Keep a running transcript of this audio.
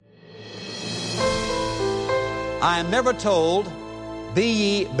I am never told, be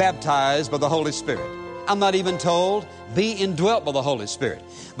ye baptized by the Holy Spirit. I'm not even told, be indwelt by the Holy Spirit.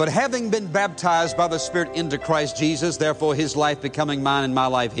 But having been baptized by the Spirit into Christ Jesus, therefore His life becoming mine and my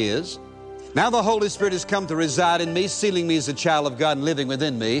life His, now the Holy Spirit has come to reside in me, sealing me as a child of God and living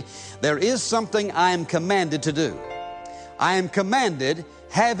within me. There is something I am commanded to do. I am commanded,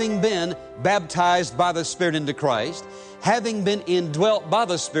 having been baptized by the Spirit into Christ, having been indwelt by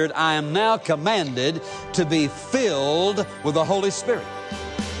the Spirit, I am now commanded to be filled with the Holy Spirit.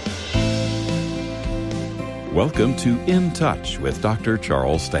 Welcome to In Touch with Dr.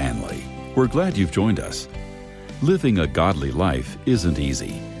 Charles Stanley. We're glad you've joined us. Living a godly life isn't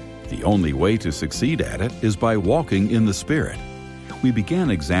easy. The only way to succeed at it is by walking in the Spirit. We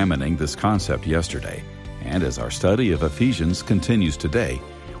began examining this concept yesterday, and as our study of Ephesians continues today,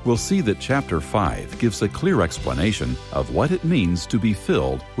 we'll see that chapter 5 gives a clear explanation of what it means to be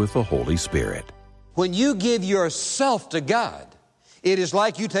filled with the Holy Spirit. When you give yourself to God, it is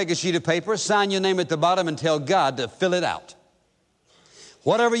like you take a sheet of paper, sign your name at the bottom, and tell God to fill it out.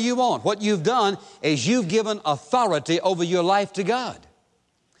 Whatever you want. What you've done is you've given authority over your life to God.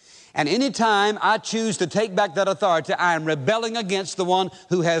 And any time I choose to take back that authority, I am rebelling against the one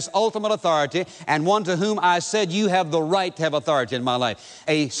who has ultimate authority and one to whom I said, you have the right to have authority in my life.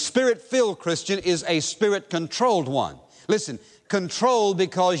 A Spirit-filled Christian is a Spirit-controlled one. Listen, controlled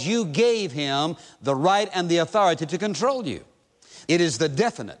because you gave him the right and the authority to control you. It is the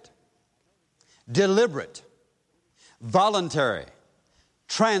definite, deliberate, voluntary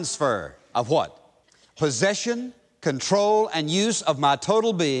transfer of what? Possession, control, and use of my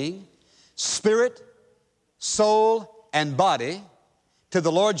total being, spirit, soul, and body to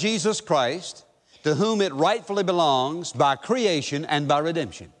the Lord Jesus Christ, to whom it rightfully belongs by creation and by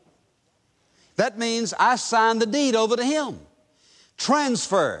redemption. That means I sign the deed over to Him.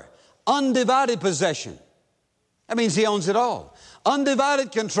 Transfer, undivided possession. That means He owns it all.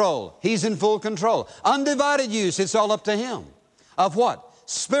 Undivided control, He's in full control. Undivided use, it's all up to Him. Of what?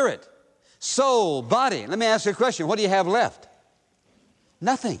 Spirit, soul, body. Let me ask you a question. What do you have left?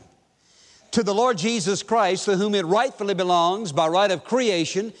 Nothing. To the Lord Jesus Christ, to whom it rightfully belongs by right of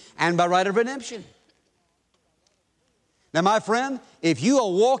creation and by right of redemption. Now, my friend, if you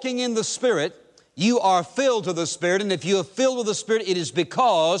are walking in the Spirit, you are filled to the Spirit, and if you are filled with the Spirit, it is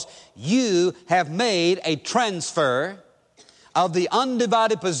because you have made a transfer of the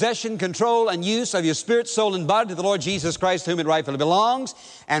undivided possession, control, and use of your spirit, soul, and body to the Lord Jesus Christ, to whom it rightfully belongs.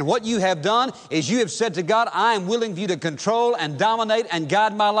 And what you have done is you have said to God, I am willing for you to control and dominate and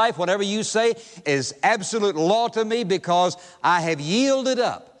guide my life. Whatever you say is absolute law to me because I have yielded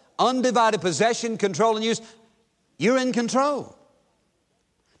up undivided possession, control, and use. You're in control.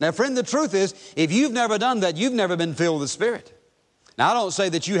 Now, friend, the truth is, if you've never done that, you've never been filled with the Spirit. Now, I don't say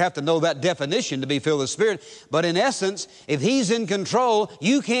that you have to know that definition to be filled with the Spirit, but in essence, if He's in control,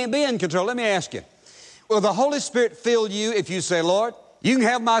 you can't be in control. Let me ask you, will the Holy Spirit fill you if you say, Lord, you can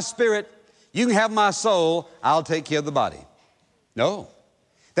have my spirit, you can have my soul, I'll take care of the body? No.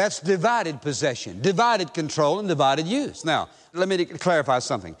 That's divided possession, divided control, and divided use. Now, let me clarify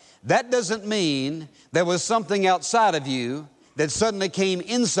something. That doesn't mean there was something outside of you that suddenly came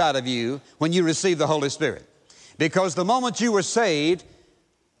inside of you when you received the Holy Spirit. Because the moment you were saved,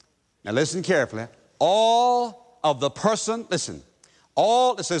 now listen carefully, all of the person, this is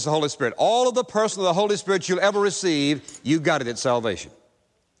the Holy Spirit, all of the person of the Holy Spirit you'll ever receive, you got it at salvation.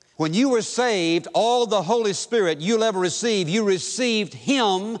 When you were saved, all of the Holy Spirit you'll ever receive, you received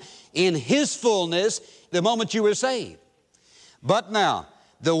Him in His fullness the moment you were saved. But now,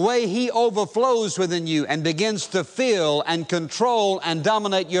 the way He overflows within you and begins to fill and control and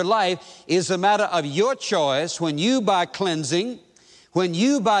dominate your life is a matter of your choice when you, by cleansing, when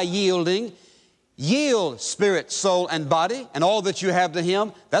you, by yielding, yield spirit, soul, and body and all that you have to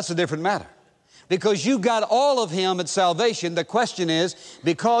Him. That's a different matter. Because you got all of Him at salvation. The question is,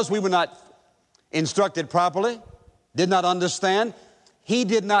 because we were not instructed properly, did not understand, He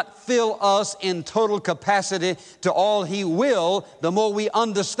did not fill us in total capacity to all He will, the more we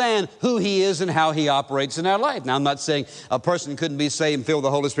understand who He is and how He operates in our life. Now, I'm not saying a person couldn't be saved and filled with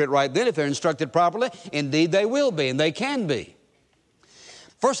the Holy Spirit right then if they're instructed properly. Indeed, they will be, and they can be.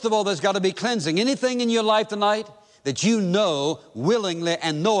 First of all, there's got to be cleansing. Anything in your life tonight that you know willingly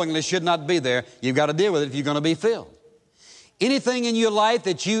and knowingly should not be there, you've got to deal with it if you're going to be filled. Anything in your life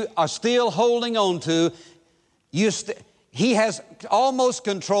that you are still holding on to, He has almost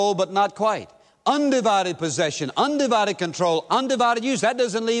control, but not quite. Undivided possession, undivided control, undivided use. That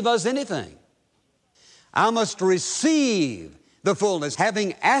doesn't leave us anything. I must receive the fullness.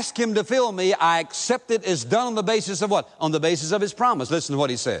 Having asked Him to fill me, I accept it as done on the basis of what? On the basis of His promise. Listen to what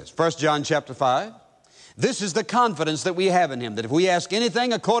He says. 1 John chapter 5. This is the confidence that we have in Him, that if we ask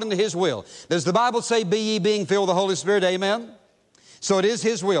anything according to His will. Does the Bible say, be ye being filled with the Holy Spirit? Amen? So it is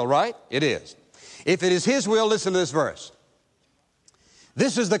His will, right? It is. If it is His will, listen to this verse.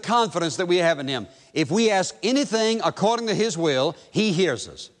 This is the confidence that we have in Him. If we ask anything according to His will, He hears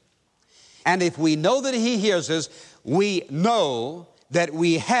us. And if we know that He hears us, we know that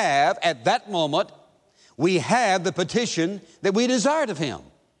we have, at that moment, we have the petition that we desired of Him.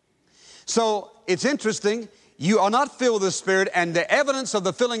 So it's interesting, you are not filled with the Spirit, and the evidence of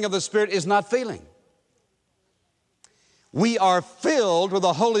the filling of the Spirit is not feeling. We are filled with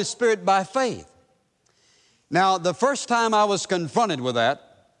the Holy Spirit by faith. Now, the first time I was confronted with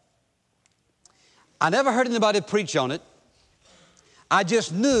that, I never heard anybody preach on it. I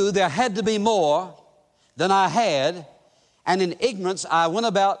just knew there had to be more than I had, and in ignorance I went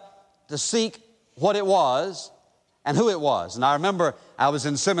about to seek what it was and who it was. And I remember I was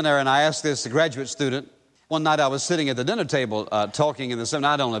in seminary and I asked this graduate student. One night I was sitting at the dinner table talking in the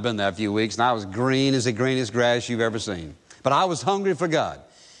seminary. I'd only been there a few weeks, and I was green as the greenest grass you've ever seen. But I was hungry for God.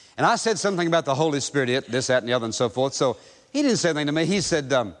 And I said something about the Holy Spirit, this, that, and the other, and so forth. So he didn't say anything to me. He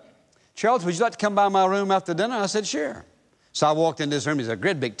said, Charles, would you like to come by my room after dinner? I said, sure. So I walked into this room. He's a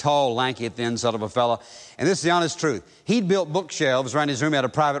great big, tall, lanky, thin sort of a fellow. And this is the honest truth. He'd built bookshelves around his room. He had a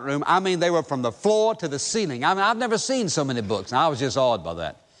private room. I mean, they were from the floor to the ceiling. I mean, I've never seen so many books. And I was just awed by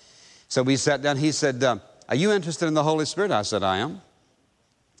that. So we sat down. He said, are you interested in the Holy Spirit? I said, I am.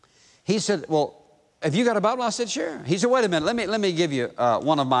 He said, well, have you got a Bible? I said, sure. He said, wait a minute, let me give you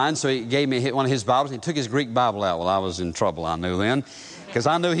one of mine. So he gave me one of his Bibles. He took his Greek Bible out. Well, I was in trouble, I knew then, because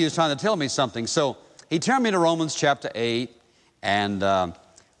I knew he was trying to tell me something. So he turned me to Romans chapter 8, and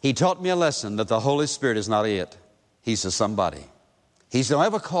he taught me a lesson that the Holy Spirit is not it. He's a somebody. He's don't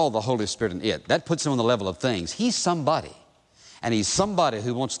ever call the Holy Spirit an it. That puts him on the level of things. He's somebody. And he's somebody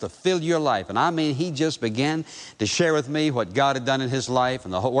who wants to fill your life. And I mean, he just began to share with me what God had done in his life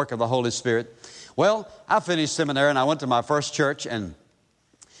and the work of the Holy Spirit. Well, I finished seminary and I went to my first church, and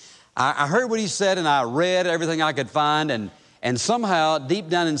I heard what he said, and I read everything I could find, and somehow deep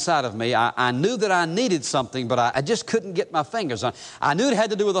down inside of me, I knew that I needed something, but I just couldn't get my fingers on it. I knew it had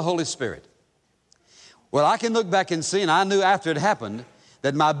to do with the Holy Spirit. Well, I can look back and see, and I knew after it happened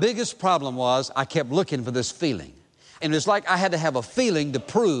that my biggest problem was I kept looking for this feeling. And it's like I had to have a feeling to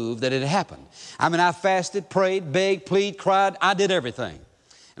prove that it had happened. I mean, I fasted, prayed, begged, pleaded, cried. I did everything.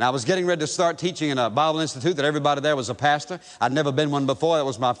 And I was getting ready to start teaching in a Bible Institute that everybody there was a pastor. I'd never been one before. That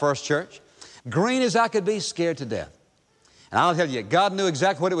was my first church. Green as I could be, scared to death. And I'll tell you, God knew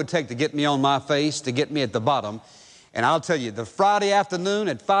exactly what it would take to get me on my face, to get me at the bottom. And I'll tell you, the Friday afternoon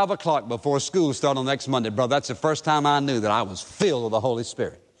at 5 o'clock before school started on next Monday, brother, that's the first time I knew that I was filled with the Holy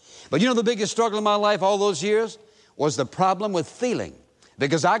Spirit. But you know the biggest struggle in my life all those years was the problem with feeling.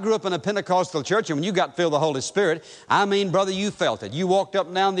 Because I grew up in a Pentecostal church, and when you got filled with the Holy Spirit, I mean, brother, you felt it. You walked up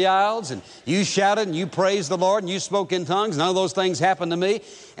and down the aisles, and you shouted, and you praised the Lord, and you spoke in tongues. None of those things happened to me.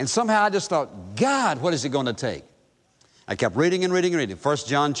 And somehow I just thought, God, what is it going to take? I kept reading and reading and reading. 1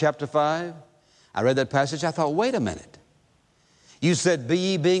 John chapter 5, I read that passage. I thought, wait a minute. You said, be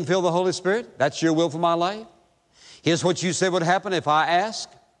ye being filled with the Holy Spirit? That's your will for my life? Here's what you said would happen if I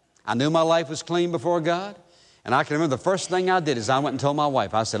asked. I knew my life was clean before God. And I can remember the first thing I did is I went and told my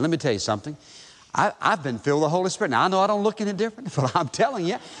wife. I said, let me tell you something. I've been filled with the Holy Spirit. Now, I know I don't look any different, but I'm telling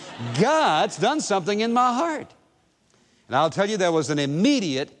you, God's done something in my heart. And I'll tell you, there was an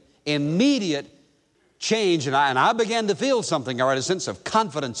immediate change. And I began to feel something, all right, a sense of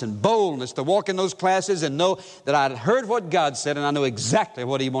confidence and boldness to walk in those classes and know that I'd heard what God said and I knew exactly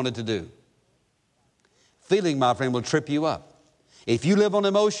what He wanted to do. Feeling, my friend, will trip you up. If you live on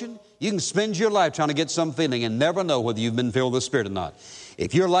emotion, you can spend your life trying to get some feeling and never know whether you've been filled with the Spirit or not.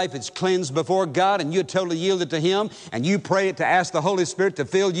 If your life is cleansed before God and you're totally yielded to Him and you pray to ask the Holy Spirit to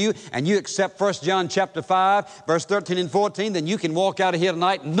fill you and you accept 1 John chapter 5, verse 13 and 14, then you can walk out of here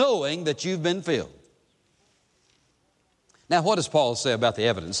tonight knowing that you've been filled. Now, what does Paul say about the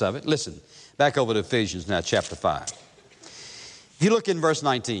evidence of it? Listen, back over to Ephesians now, chapter 5. If you look in verse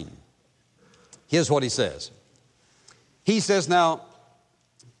 19, here's what he says. He says now,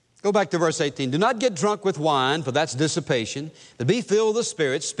 go back to verse 18. Do not get drunk with wine, for that's dissipation. But be filled with the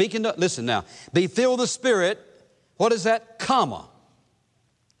Spirit. Listen now. Be filled with the Spirit. What is that? Comma.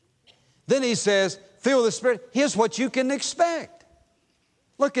 Then he says, filled with the Spirit. Here's what you can expect.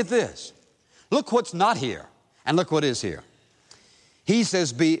 Look at this. Look what's not here. And look what is here. He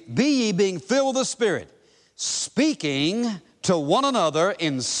says, be ye being filled with the Spirit, speaking to one another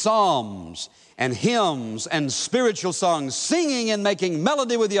in psalms and hymns and spiritual songs, singing and making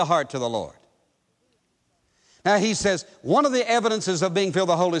melody with your heart to the Lord. Now he says, one of the evidences of being filled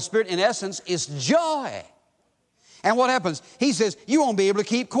with the Holy Spirit, in essence, is joy. And what happens? He says, you won't be able to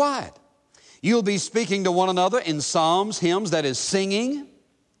keep quiet. You'll be speaking to one another in psalms, hymns, that is singing,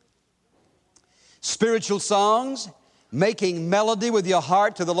 spiritual songs, making melody with your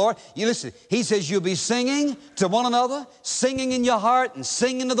heart to the Lord. You listen, he says you'll be singing to one another, singing in your heart and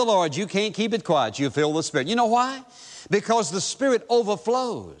singing to the Lord. You can't keep it quiet. You feel the Spirit. You know why? Because the Spirit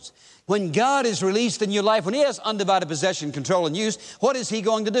overflows. When God is released in your life, when He has undivided possession, control, and use, what is He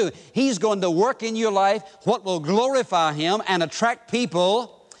going to do? He's going to work in your life what will glorify Him and attract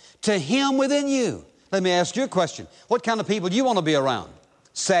people to Him within you. Let me ask you a question. What kind of people do you want to be around?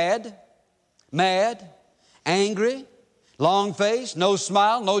 Sad? Mad? Angry? Long-faced? No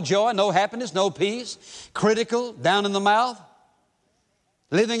smile? No joy? No happiness? No peace? Critical? Down in the mouth?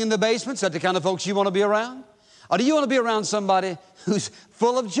 Living in the basement? Is that the kind of folks you want to be around? Or do you want to be around somebody who's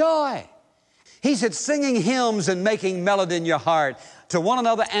full of joy? He said, singing hymns and making melody in your heart to one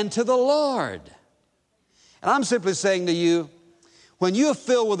another and to the Lord. And I'm simply saying to you, when you're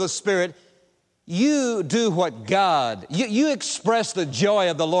filled with the Spirit, you do what God, you express the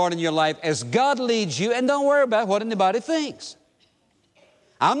joy of the Lord in your life as God leads you, and don't worry about what anybody thinks.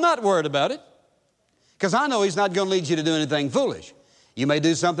 I'm not worried about it, because I know He's not going to lead you to do anything foolish. You may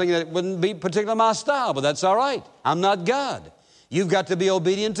do something that wouldn't be particularly my style, but that's all right. I'm not God. You've got to be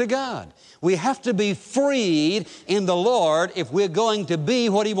obedient to God. We have to be freed in the Lord if we're going to be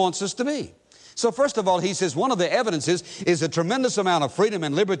what He wants us to be. So first of all, he says one of the evidences is a tremendous amount of freedom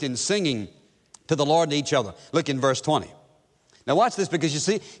and liberty in singing to the Lord and each other. Look in verse 20. Now watch this, because you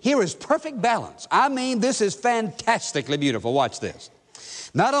see, here is perfect balance. I mean, this is fantastically beautiful. Watch this.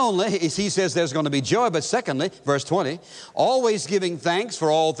 Not only, he says there's going to be joy, but secondly, verse 20, always giving thanks for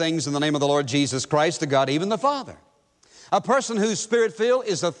all things in the name of the Lord Jesus Christ to God, even the Father. A person who's Spirit-filled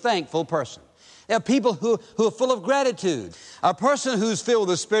is a thankful person. There are people who are full of gratitude. A person who's filled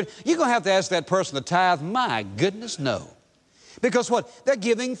with the Spirit, you're going to have to ask that person to tithe. My goodness, no. Because what? They're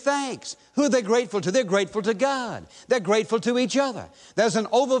giving thanks. Who are they grateful to? They're grateful to God. They're grateful to each other. There's an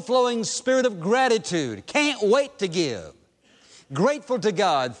overflowing spirit of gratitude. Can't wait to give. Grateful to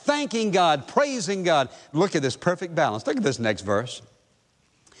God, thanking God, praising God. Look at this perfect balance. Look at this next verse.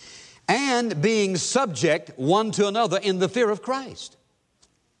 And being subject one to another in the fear of Christ.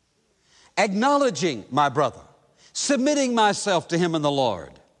 Acknowledging my brother. Submitting myself to him in the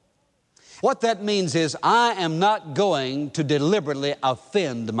Lord. What that means is I am not going to deliberately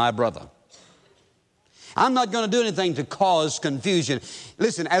offend my brother. I'm not going to do anything to cause confusion.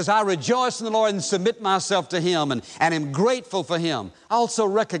 Listen, as I rejoice in the Lord and submit myself to Him and am grateful for Him, I also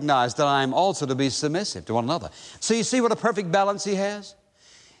recognize that I am also to be submissive to one another. So you see what a perfect balance He has?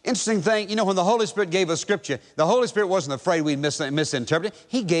 Interesting thing, you know, when the Holy Spirit gave us Scripture, the Holy Spirit wasn't afraid we'd misinterpret it.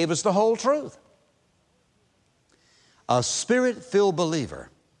 He gave us the whole truth. A Spirit-filled believer,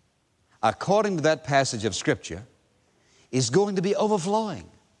 according to that passage of Scripture, is going to be overflowing.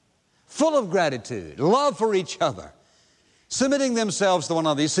 Full of gratitude, love for each other, submitting themselves to one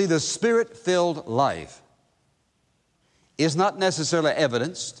another. You see, the Spirit-filled life is not necessarily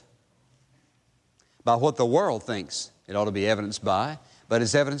evidenced by what the world thinks it ought to be evidenced by, but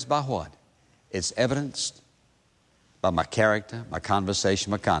it's evidenced by what? It's evidenced by my character, my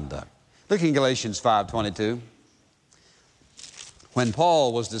conversation, my conduct. Look in Galatians 5:22. When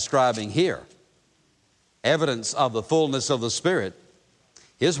Paul was describing here evidence of the fullness of the Spirit,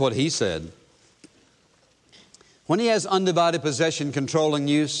 here's what he said. When he has undivided possession, controlling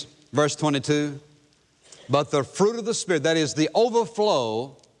use, verse 22, but the fruit of the Spirit, that is the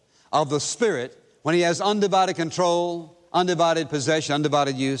overflow of the Spirit, when he has undivided control, undivided possession,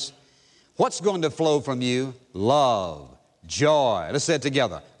 undivided use, what's going to flow from you? Love, joy. Let's say it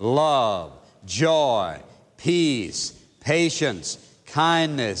together. Love, joy, peace, patience,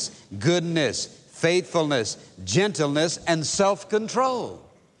 kindness, goodness, faithfulness, gentleness, and self-control.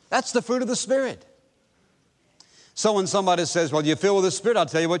 That's the fruit of the Spirit. So when somebody says, well, you're filled with the Spirit, I'll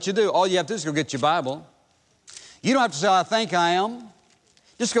tell you what you do. All you have to do is go get your Bible. You don't have to say, I think I am.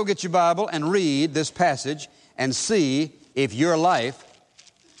 Just go get your Bible and read this passage and see if your life,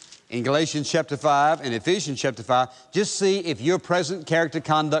 in Galatians chapter 5 and Ephesians chapter 5, just see if your present character,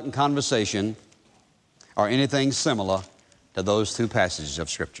 conduct, and conversation are anything similar to those two passages of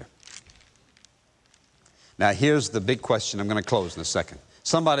Scripture. Now, here's the big question. I'm going to close in a second.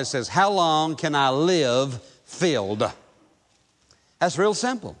 Somebody says, how long can I live filled? That's real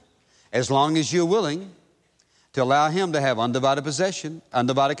simple. As long as you're willing to allow Him to have undivided possession,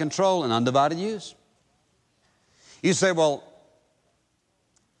 undivided control, and undivided use. You say, well,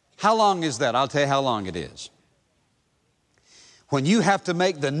 how long is that? I'll tell you how long it is. When you have to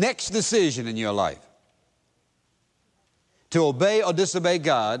make the next decision in your life, to obey or disobey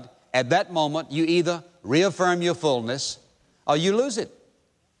God, at that moment you either reaffirm your fullness or you lose it.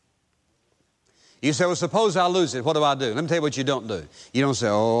 You say, well, suppose I lose it. What do I do? Let me tell you what you don't do. You don't say,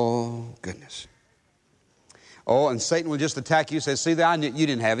 oh, goodness. Oh, and Satan will just attack you and say, see, I knew you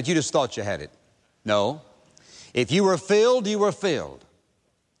didn't have it. You just thought you had it. No. If you were filled, you were filled.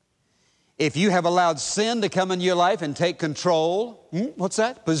 If you have allowed sin to come into your life and take control, what's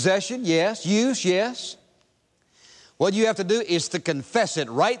that? Possession, yes. Use, yes. What you have to do is to confess it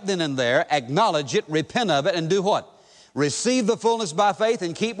right then and there, acknowledge it, repent of it, and do what? Receive the fullness by faith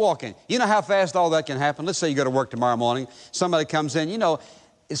and keep walking. You know how fast all that can happen? Let's say you go to work tomorrow morning. Somebody comes in,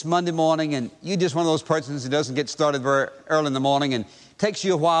 it's Monday morning, and you're just one of those persons who doesn't get started very early in the morning, and it takes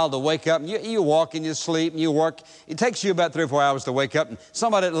you a while to wake up. And you walk and you sleep and you work. It takes you about 3 or 4 hours to wake up, and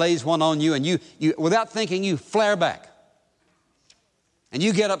somebody lays one on you, and you without thinking, you flare back. And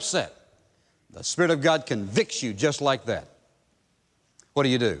you get upset. The Spirit of God convicts you just like that. What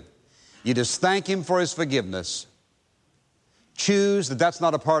do? You just thank Him for His forgiveness. Choose that that's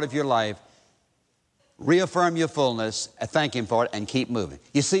not a part of your life. Reaffirm your fullness, thank Him for it, and keep moving.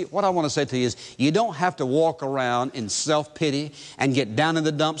 You see, what I want to say to you is, you don't have to walk around in self-pity and get down in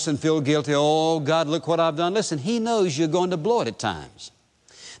the dumps and feel guilty. Oh, God, look what I've done. Listen, He knows you're going to blow it at times.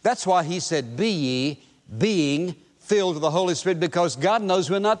 That's why He said, be ye being filled with the Holy Spirit, because God knows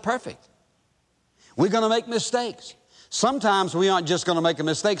we're not perfect. We're going to make mistakes. Sometimes we aren't just going to make a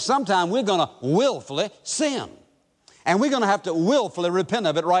mistake. Sometimes we're going to willfully sin. And we're going to have to willfully repent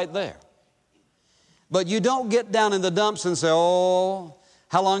of it right there. But you don't get down in the dumps and say, oh,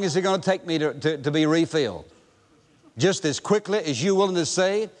 how long is it going to take me to be refilled? Just as quickly as you're willing to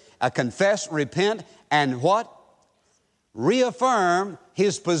say, confess, repent, and what? Reaffirm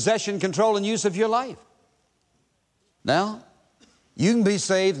His possession, control, and use of your life. Now, you can be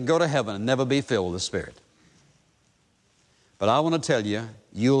saved and go to heaven and never be filled with the Spirit. But I want to tell you,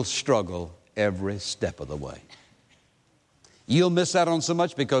 you'll struggle every step of the way. You'll miss out on so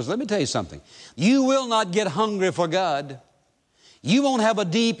much because, let me tell you something, you will not get hungry for God. You won't have a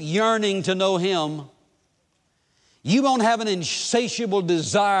deep yearning to know Him. You won't have an insatiable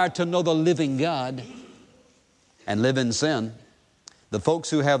desire to know the living God and live in sin. The folks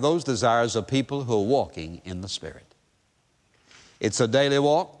who have those desires are people who are walking in the Spirit. It's a daily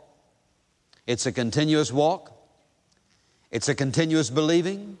walk. It's a continuous walk. It's a continuous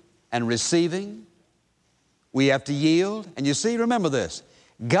believing and receiving. We have to yield. And you see, remember this.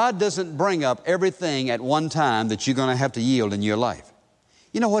 God doesn't bring up everything at one time that you're going to have to yield in your life.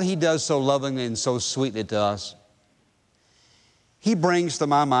 You know what He does so lovingly and so sweetly to us? He brings to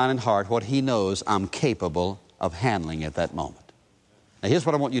my mind and heart what He knows I'm capable of handling at that moment. Now here's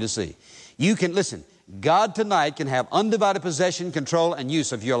what I want you to see. You can, listen, God tonight can have undivided possession, control, and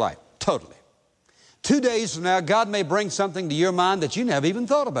use of your life. Totally. 2 days from now, God may bring something to your mind that you never even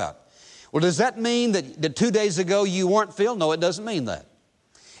thought about. Well, does that mean that 2 days ago you weren't filled? No, it doesn't mean that.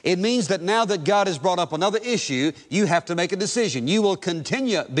 It means that now that God has brought up another issue, you have to make a decision. You will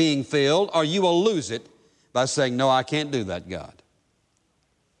continue being filled or you will lose it by saying, no, I can't do that, God.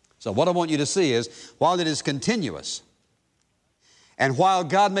 So what I want you to see is, while it is continuous, and while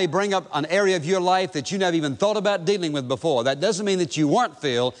God may bring up an area of your life that you never even thought about dealing with before, that doesn't mean that you weren't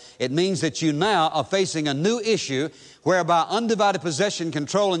filled. It means that you now are facing a new issue whereby undivided possession,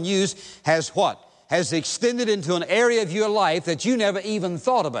 control, and use has what? Has extended into an area of your life that you never even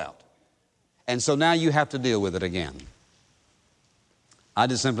thought about. And so now you have to deal with it again. I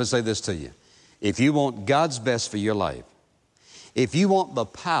just simply say this to you. If you want God's best for your life, if you want the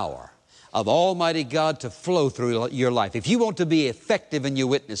power of Almighty God to flow through your life, if you want to be effective in your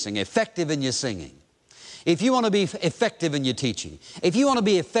witnessing, effective in your singing, if you want to be effective in your teaching, if you want to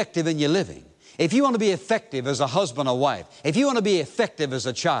be effective in your living, if you want to be effective as a husband or wife, if you want to be effective as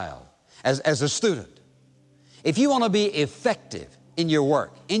a child, as a student, if you want to be effective in your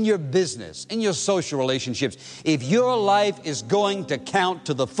work, in your business, in your social relationships, if your life is going to count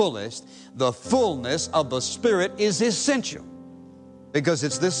to the fullest, the fullness of the Spirit is essential. Because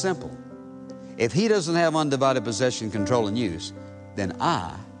it's this simple. If He doesn't have undivided possession, control, and use, then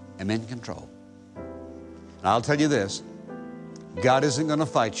I am in control. And I'll tell you this, God isn't going to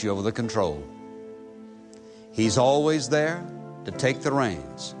fight you over the control. He's always there to take the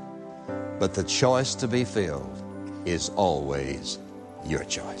reins. But the choice to be filled is always your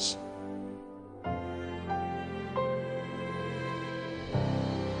choice.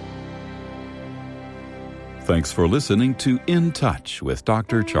 Thanks for listening to In Touch with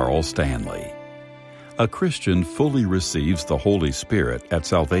Dr. Charles Stanley. A Christian fully receives the Holy Spirit at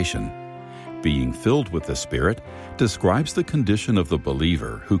salvation. Being filled with the Spirit describes the condition of the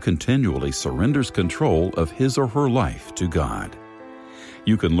believer who continually surrenders control of his or her life to God.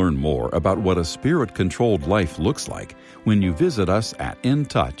 You can learn more about what a Spirit-controlled life looks like when you visit us at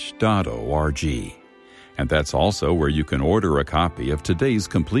intouch.org. And that's also where you can order a copy of today's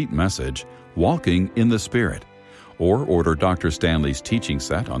complete message, Walking in the Spirit, or order Dr. Stanley's teaching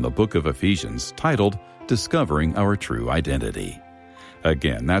set on the book of Ephesians titled Discovering Our True Identity.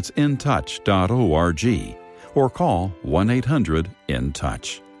 Again, that's intouch.org, or call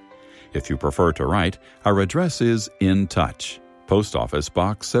 1-800-IN-TOUCH. If you prefer to write, our address is In Touch, Post Office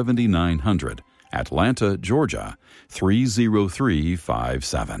Box 7900, Atlanta, Georgia,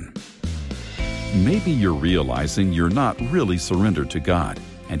 30357. Maybe you're realizing you're not really surrendered to God,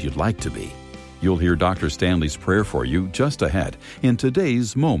 and you'd like to be. You'll hear Dr. Stanley's prayer for you just ahead in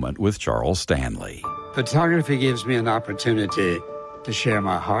today's Moment with Charles Stanley. Photography gives me an opportunity to share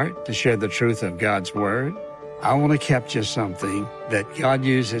my heart, to share the truth of God's Word. I want to capture something that God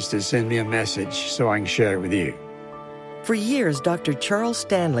uses to send me a message so I can share it with you. For years, Dr. Charles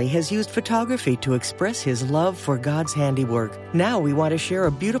Stanley has used photography to express his love for God's handiwork. Now we want to share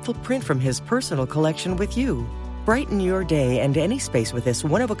a beautiful print from his personal collection with you. Brighten your day and any space with this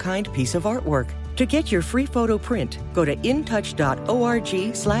one-of-a-kind piece of artwork. To get your free photo print, go to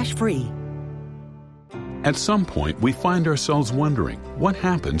intouch.org/free. At some point, we find ourselves wondering, what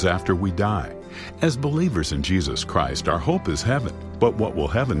happens after we die? As believers in Jesus Christ, our hope is heaven. But what will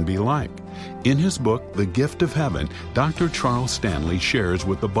heaven be like? In his book, The Gift of Heaven, Dr. Charles Stanley shares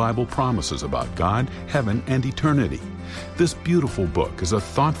what the Bible promises about God, heaven, and eternity. This beautiful book is a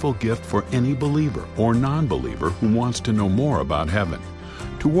thoughtful gift for any believer or non-believer who wants to know more about heaven.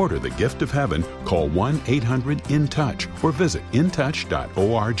 To order The Gift of Heaven, call 1-800-IN-TOUCH or visit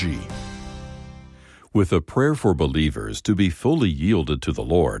intouch.org. With a prayer for believers to be fully yielded to the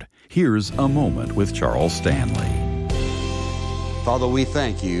Lord, here's a Moment with Charles Stanley. Father, we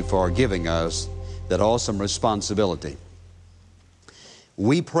thank you for giving us that awesome responsibility.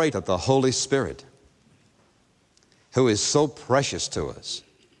 We pray that the Holy Spirit, who is so precious to us,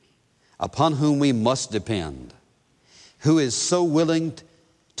 upon whom we must depend, who is so willing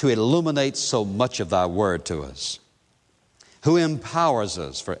to illuminate so much of thy word to us, who empowers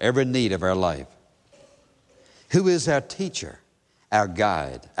us for every need of our life, who is our teacher, our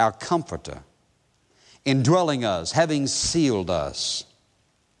guide, our comforter, indwelling us, having sealed us.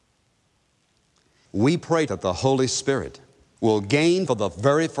 We pray that the Holy Spirit will gain for the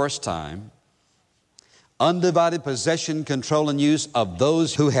very first time undivided possession, control, and use of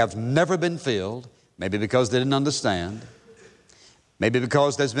those who have never been filled, maybe because they didn't understand, maybe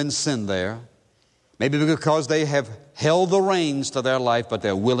because there's been sin there, maybe because they have held the reins to their life, but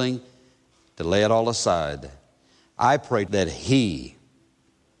they're willing to lay it all aside. I pray that He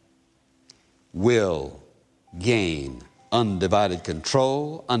will gain undivided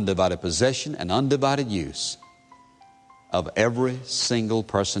control, undivided possession, and undivided use of every single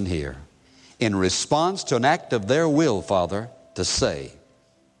person here in response to an act of their will, Father, to say,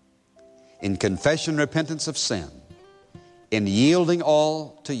 in confession and repentance of sin, in yielding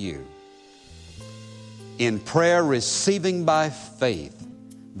all to you, in prayer receiving by faith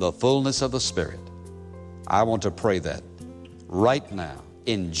the fullness of the Spirit. I want to pray that right now,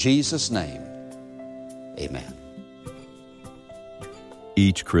 in Jesus' name, amen.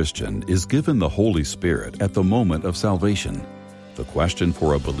 Each Christian is given the Holy Spirit at the moment of salvation. The question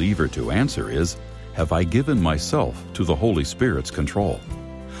for a believer to answer is, have I given myself to the Holy Spirit's control?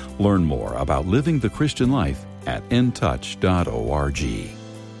 Learn more about living the Christian life at intouch.org.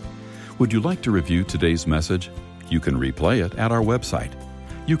 Would you like to review today's message? You can replay it at our website.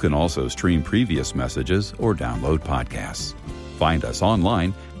 You can also stream previous messages or download podcasts. Find us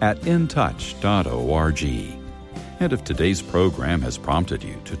online at intouch.org. And if today's program has prompted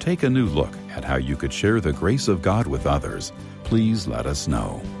you to take a new look at how you could share the grace of God with others, please let us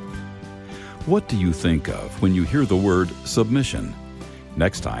know. What do you think of when you hear the word submission?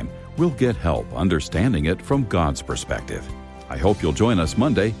 Next time, we'll get help understanding it from God's perspective. I hope you'll join us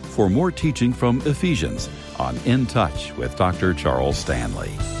Monday for more teaching from Ephesians on In Touch with Dr. Charles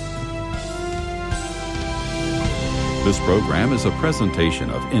Stanley. This program is a presentation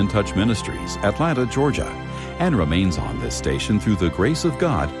of In Touch Ministries, Atlanta, Georgia, and remains on this station through the grace of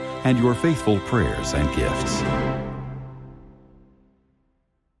God and your faithful prayers and gifts.